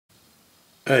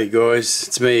Hey guys,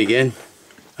 it's me again.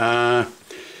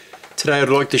 Today I'd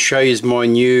like to show you my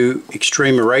new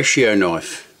Extrema Ratio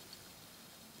knife.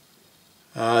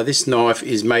 This knife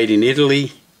is made in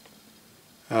Italy,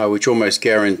 which almost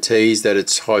guarantees that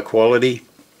it's high quality.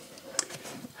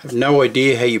 I have no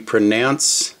idea how you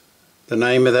pronounce the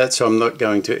name of that, so I'm not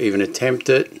going to even attempt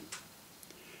it.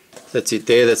 That's it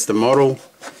there, that's the model.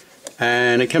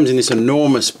 And it comes in this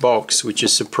enormous box, which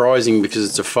is surprising because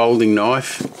it's a folding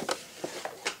knife.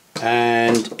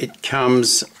 And it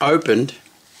comes opened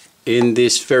in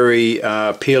this very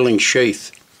peeling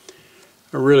sheath.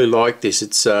 I really like this.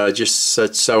 It's just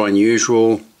so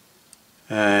unusual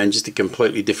and just a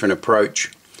completely different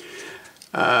approach.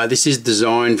 This is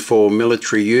designed for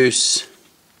military use.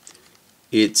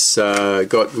 It's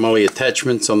got MOLLE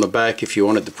attachments on the back if you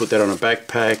wanted to put that on a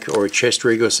backpack or a chest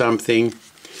rig or something.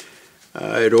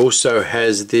 It also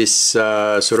has this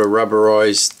sort of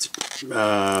rubberized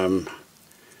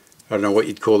I don't know what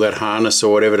you'd call that, harness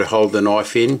or whatever to hold the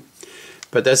knife in,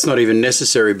 but that's not even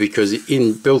necessary because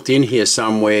built in here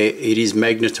somewhere it is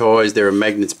magnetized. There are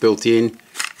magnets built in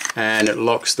and it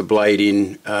locks the blade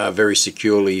in very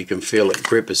securely. You can feel it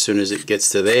grip as soon as it gets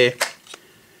to there,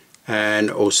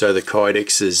 and also the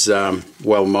kydex is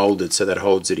well molded, so that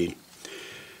holds it in.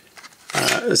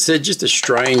 As I said, just a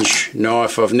strange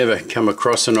knife. I've never come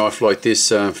across a knife like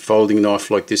this, folding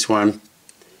knife like this one.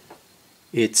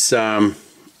 It's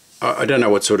I don't know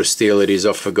what sort of steel it is,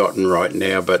 I've forgotten right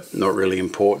now, but not really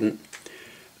important.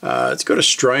 It's got a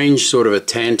strange sort of a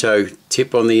tanto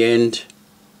tip on the end,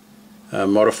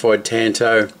 modified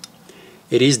tanto.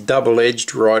 It is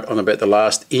double-edged right on about the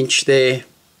last inch there,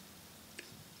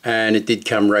 and it did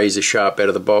come razor sharp out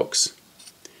of the box.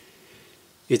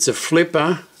 It's a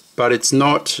flipper, but it's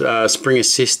not spring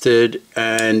assisted,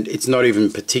 and it's not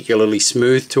even particularly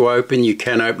smooth to open. You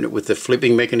can open it with the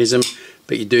flipping mechanism,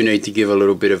 but you do need to give a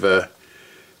little bit of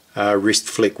a wrist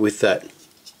flick with that.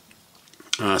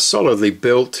 Solidly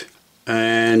built,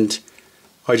 and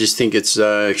I just think it's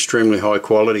extremely high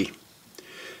quality.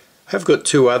 I have got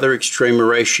two other Extrema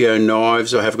Ratio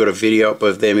knives. I have got a video up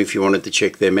of them if you wanted to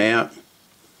check them out.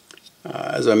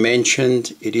 As I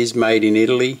mentioned, it is made in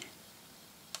Italy,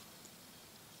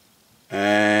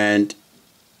 and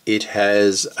it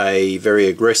has a very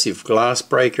aggressive glass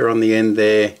breaker on the end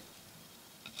there.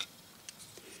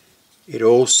 It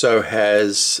also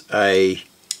has a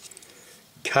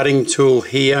cutting tool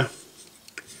here.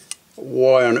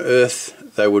 Why on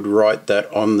earth they would write that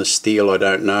on the steel, I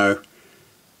don't know.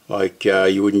 Like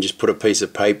you wouldn't just put a piece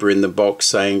of paper in the box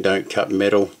saying don't cut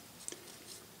metal.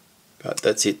 But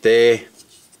that's it there.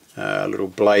 A little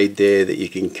blade there that you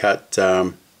can cut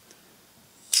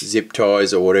zip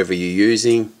ties or whatever you're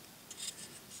using.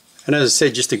 And as I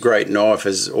said, just a great knife,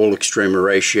 as all Extrema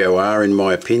Ratio are in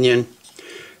my opinion.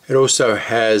 It also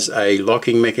has a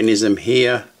locking mechanism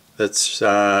here that's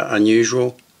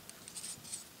unusual,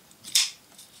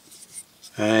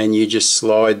 and you just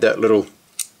slide that little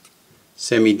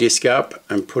semi-disc up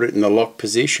and put it in the lock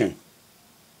position.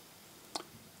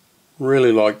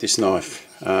 Really like this knife,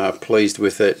 pleased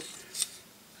with it.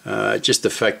 Just the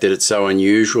fact that it's so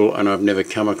unusual and I've never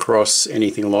come across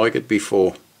anything like it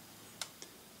before.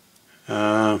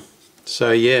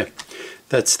 So yeah,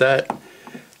 that's that.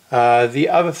 The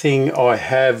other thing I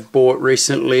have bought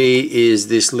recently is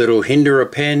this little Hinderer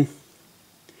pen.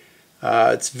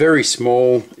 It's very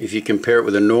small if you compare it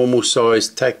with a normal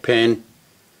sized tack pen.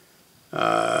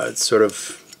 It's sort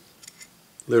of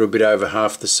a little bit over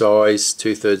half the size,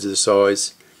 2/3 of the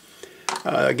size.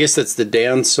 I guess that's the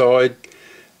downside.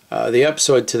 The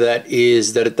upside to that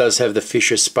is that it does have the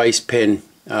Fisher Space Pen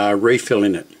refill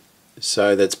in it,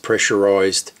 so that's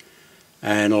pressurized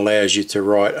and allows you to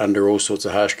write under all sorts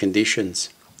of harsh conditions.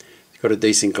 It's got a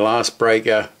decent glass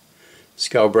breaker,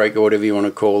 skull breaker, whatever you want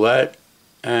to call that,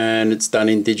 and it's done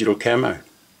in digital camo.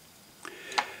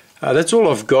 That's all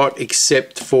I've got,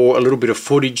 except for a little bit of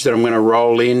footage that I'm going to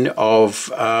roll in of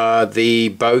the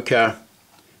Boker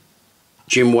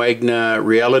Jim Wagner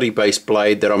reality-based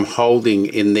blade that I'm holding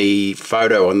in the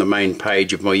photo on the main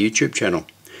page of my YouTube channel.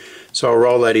 So I'll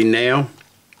roll that in now.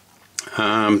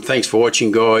 Thanks for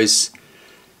watching, guys,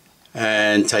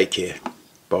 and take care.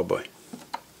 Bye bye.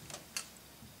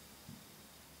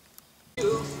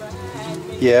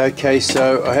 Yeah, okay,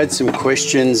 so I had some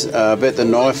questions about the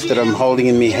knife that I'm holding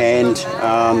in my hand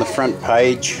on the front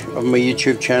page of my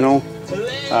YouTube channel,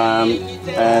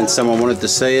 and someone wanted to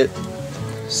see it.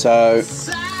 So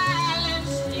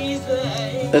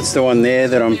that's the one there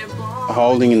that I'm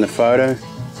holding in the photo,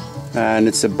 and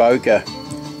it's a Boker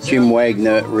Jim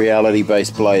Wagner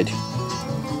reality-based blade.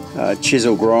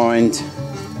 Chisel grind,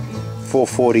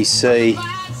 440C,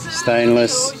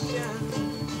 stainless.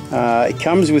 It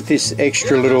comes with this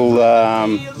extra little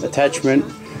attachment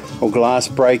or glass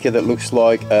breaker that looks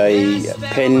like a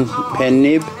pen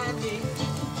nib,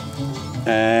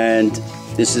 and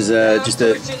this is just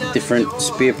a different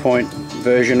spear point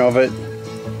version of it,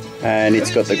 and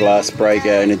it's got the glass breaker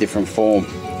in a different form.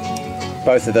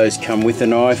 Both of those come with the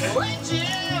knife.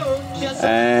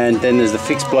 And then there's the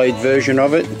fixed blade version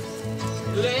of it,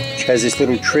 which has this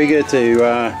little trigger to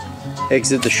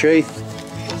exit the sheath.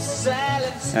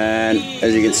 And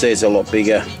as you can see, it's a lot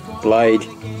bigger blade,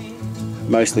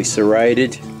 mostly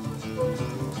serrated,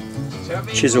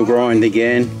 chisel grind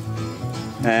again,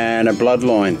 and a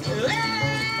bloodline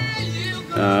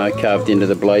carved into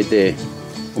the blade there,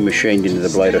 or machined into the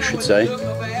blade I should say.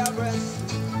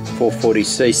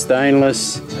 440C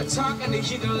stainless.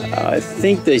 I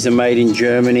think these are made in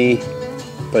Germany,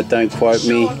 but don't quote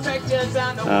me.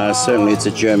 Certainly it's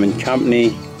a German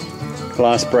company.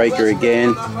 Glass breaker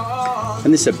again.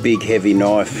 And this is a big heavy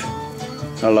knife.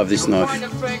 I love this knife.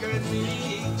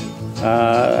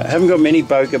 I haven't got many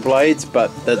Boker blades,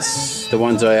 but that's the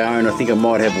ones I own. I think I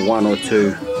might have one or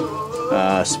two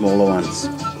smaller ones.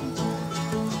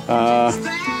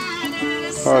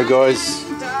 Alright guys,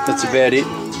 that's about it.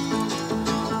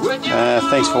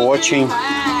 Thanks for watching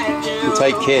and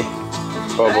take care.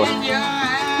 Bye bye.